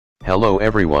Hello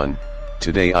everyone,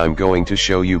 today I'm going to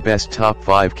show you best top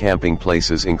 5 camping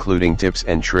places including tips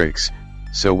and tricks,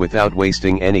 so without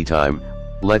wasting any time,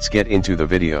 let's get into the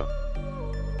video.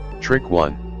 Trick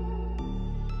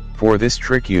 1. For this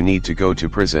trick you need to go to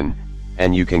prison,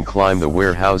 and you can climb the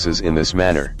warehouses in this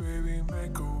manner.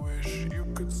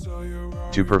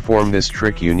 To perform this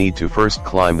trick you need to first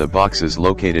climb the boxes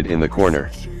located in the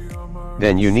corner.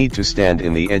 Then you need to stand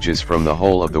in the edges from the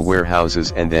whole of the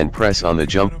warehouses and then press on the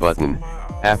jump button.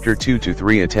 After 2 to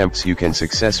 3 attempts you can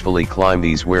successfully climb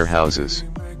these warehouses.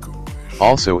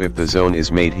 Also, if the zone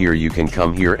is made here you can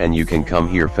come here and you can come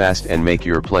here fast and make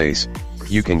your place.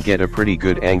 You can get a pretty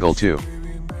good angle too.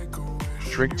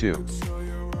 Trick 2.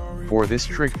 For this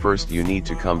trick first you need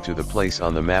to come to the place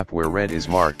on the map where red is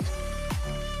marked.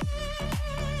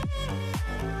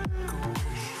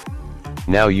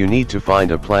 Now you need to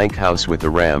find a plank house with a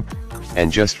ramp,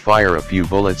 and just fire a few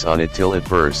bullets on it till it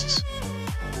bursts.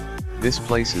 This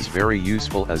place is very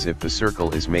useful as if the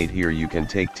circle is made here you can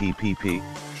take TPP,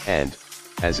 and,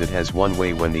 as it has one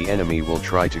way when the enemy will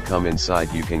try to come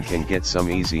inside you can get some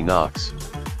easy knocks.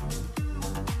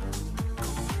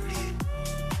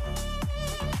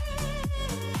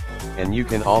 And you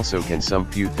can also some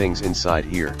few things inside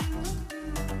here.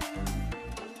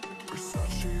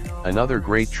 Another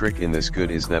great trick in this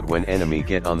good is that when enemy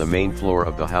get on the main floor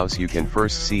of the house you can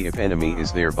first see if enemy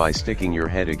is there by sticking your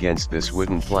head against this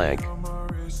wooden plank.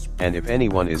 And if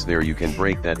anyone is there you can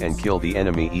break that and kill the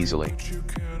enemy easily.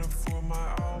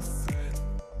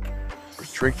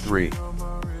 Trick 3.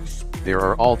 There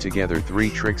are altogether 3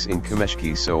 tricks in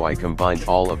Kumeshki, so I combined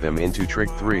all of them into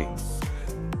trick 3.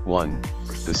 1.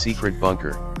 The secret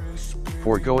bunker.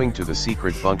 For going to the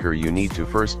secret bunker you need to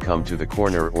first come to the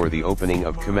corner or the opening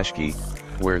of Kumeshki,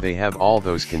 where they have all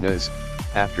those kandas.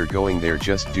 After going there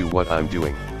just do what I'm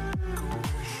doing.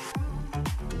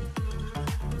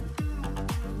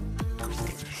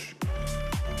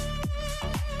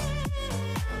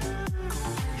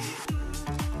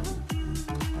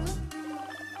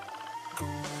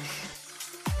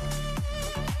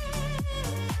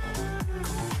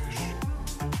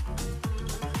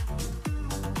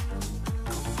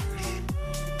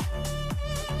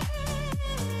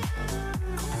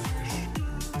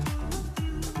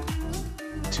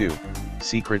 Two.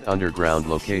 Secret underground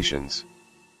locations.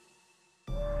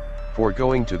 For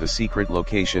going to the secret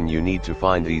location you need to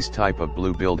find these type of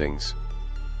blue buildings.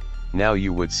 Now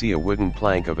you would see a wooden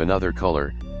plank of another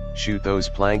color, shoot those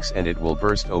planks and it will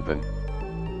burst open.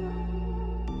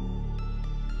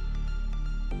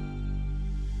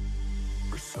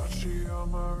 Versace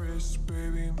on my wrist,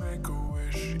 baby, make a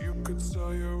wish. You could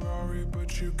sell your Rari,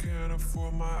 but you can't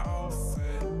afford my outfit.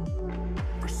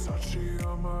 Versace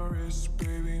on my wrist,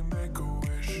 baby, make a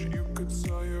wish. You could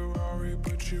sell your Rari,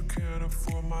 but you can't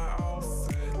afford my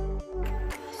outfit.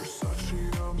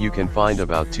 You can find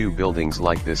about 2 buildings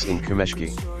like this in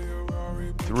Kumeshki.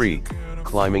 3.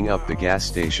 Climbing up the gas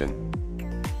station.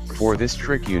 For this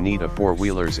trick you need a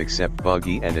 4-wheelers except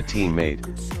buggy and a teammate.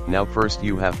 Now first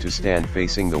you have to stand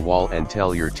facing the wall and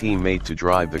tell your teammate to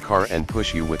drive the car and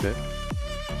push you with it.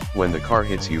 When the car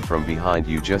hits you from behind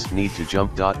you just need to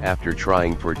jump. After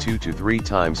trying for 2 to 3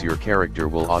 times your character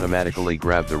will automatically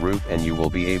grab the roof and you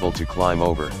will be able to climb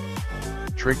over.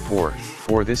 Trick 4.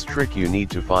 For this trick you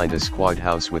need to find a squad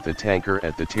house with a tanker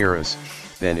at the terrace.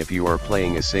 Then if you are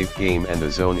playing a safe game and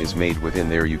the zone is made within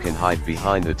there you can hide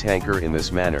behind the tanker in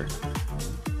this manner.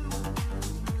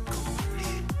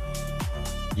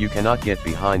 You cannot get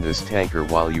behind this tanker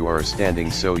while you are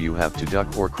standing, so you have to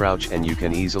duck or crouch and you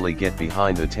can easily get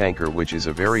behind the tanker, which is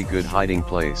a very good hiding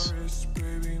place.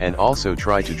 And also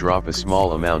try to drop a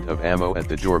small amount of ammo at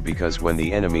the door because when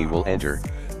the enemy will enter,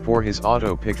 for his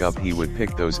auto pickup he would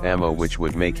pick those ammo which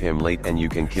would make him late and you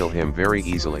can kill him very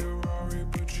easily.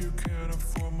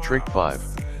 Trick 5.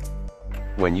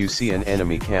 When you see an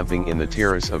enemy camping in the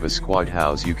terrace of a squad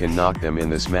house you can knock them in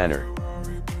this manner.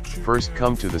 First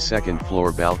come to the 2nd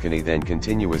floor balcony, then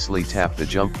continuously tap the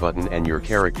jump button and your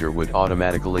character would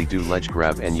automatically do ledge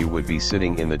grab and you would be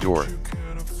sitting in the door.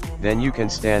 Then you can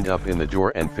stand up in the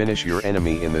door and finish your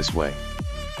enemy in this way.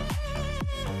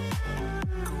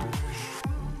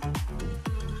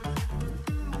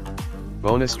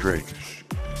 Bonus trick.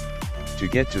 To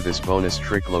get to this bonus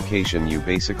trick location you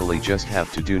basically just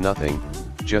have to do nothing,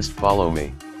 just follow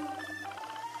me.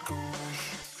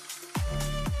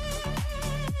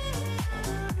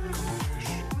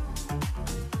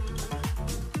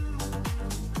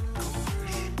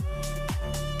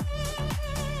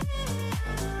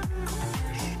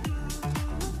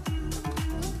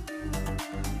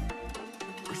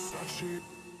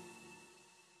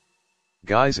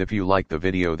 Guys, if you like the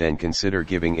video then consider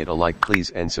giving it a like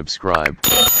please and subscribe,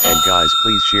 and guys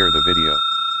please share the video.